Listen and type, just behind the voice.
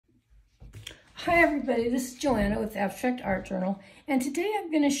Hi everybody, this is Joanna with Abstract Art Journal, and today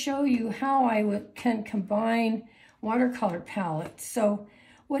I'm going to show you how I can combine watercolor palettes. So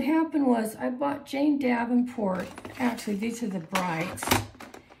what happened was I bought Jane Davenport, actually these are the brights,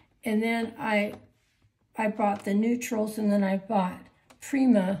 and then I bought the neutrals, and then I bought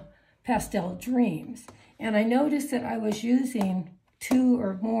Prima Pastel Dreams. And I noticed that I was using two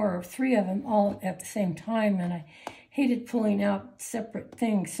or more or three of them all at the same time, and I hated pulling out separate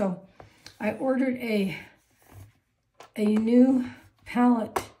things. So I ordered a new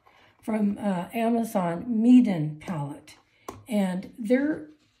palette from Amazon, Meeden palette, and their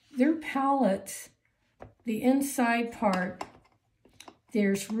palettes, the inside part,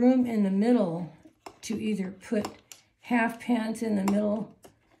 there's room in the middle to either put half pans in the middle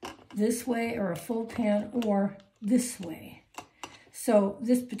this way or a full pan or this way. So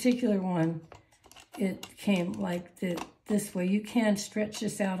this particular one, it came like this way. You can stretch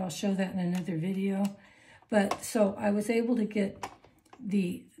this out. I'll show that in another video. But so I was able to get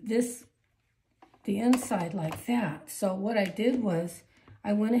the inside like that. So what I did was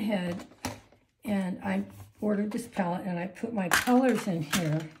I went ahead and I ordered this palette and I put my colors in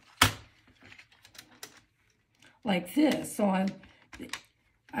here like this. So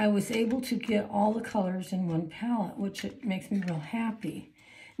I was able to get all the colors in one palette, which it makes me real happy.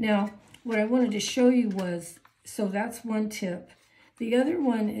 Now, what I wanted to show you was, so that's one tip. The other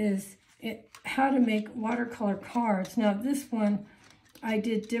one is how to make watercolor cards. Now this one I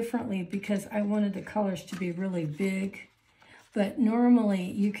did differently because I wanted the colors to be really big, but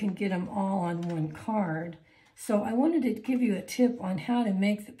normally you can get them all on one card. So I wanted to give you a tip on how to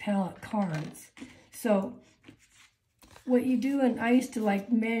make the palette cards. So what you do, and I used to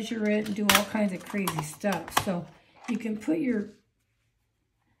like measure it and do all kinds of crazy stuff. So you can put your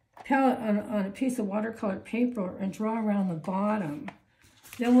palette on a piece of watercolor paper and draw around the bottom.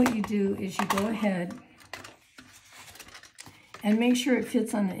 Then what you do is you go ahead and make sure it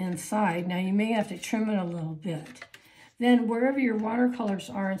fits on the inside. Now you may have to trim it a little bit. Then wherever your watercolors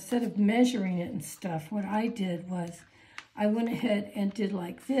are, instead of measuring it and stuff, what I did was I went ahead and did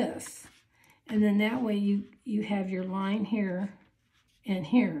like this. And then that way you have your line here and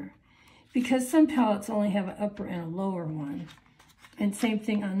here. Because some palettes only have an upper and a lower one. And same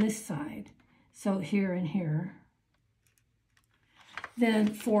thing on this side. So here and here.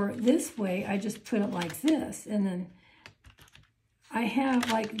 Then for this way, I just put it like this. And then I have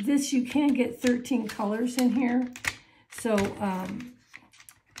like this, you can get 13 colors in here. So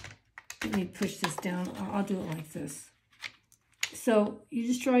let me push this down. I'll do it like this. So you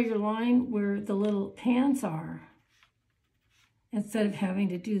just draw your line where the little pans are instead of having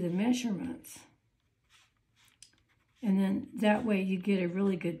to do the measurements. And then that way you get a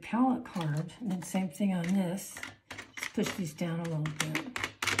really good palette card. And then same thing on this. Just push these down a little bit.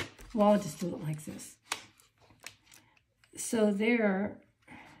 Well, I'll just do it like this. So there.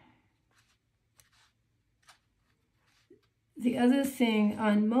 The other thing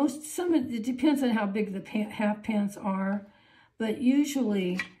on most, it depends on how big the half pans are, but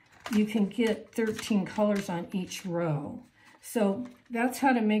usually you can get 13 colors on each row. So that's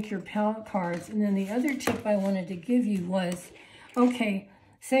how to make your palette cards. And then the other tip I wanted to give you was, okay,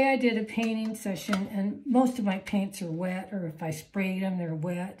 say I did a painting session and most of my paints are wet, or if I sprayed them, they're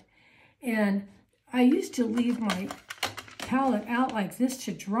wet. And I used to leave my palette out like this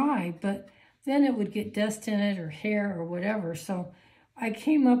to dry, but then it would get dust in it or hair or whatever. So I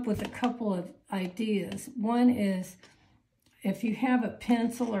came up with a couple of ideas. One is, if you have a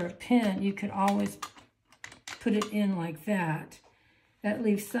pencil or a pen, you could always put it in like that. That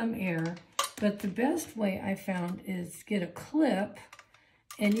leaves some air. But the best way I found is get a clip,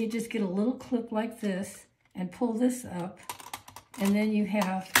 and you just get a little clip like this and pull this up, and then you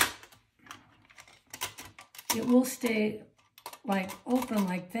have, it will stay like open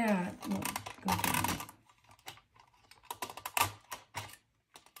like that. Well, go down.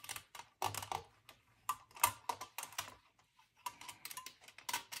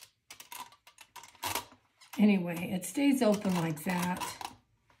 Anyway, it stays open like that.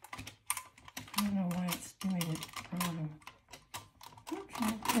 I don't know why it's doing it wrong.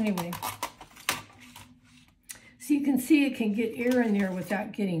 Okay, anyway. So you can see it can get air in there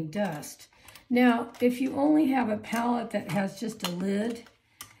without getting dust. Now, if you only have a palette that has just a lid,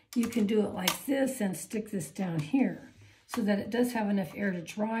 you can do it like this and stick this down here so that it does have enough air to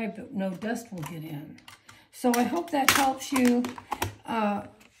dry, but no dust will get in. So I hope that helps you.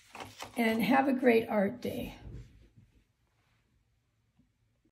 And have a great art day.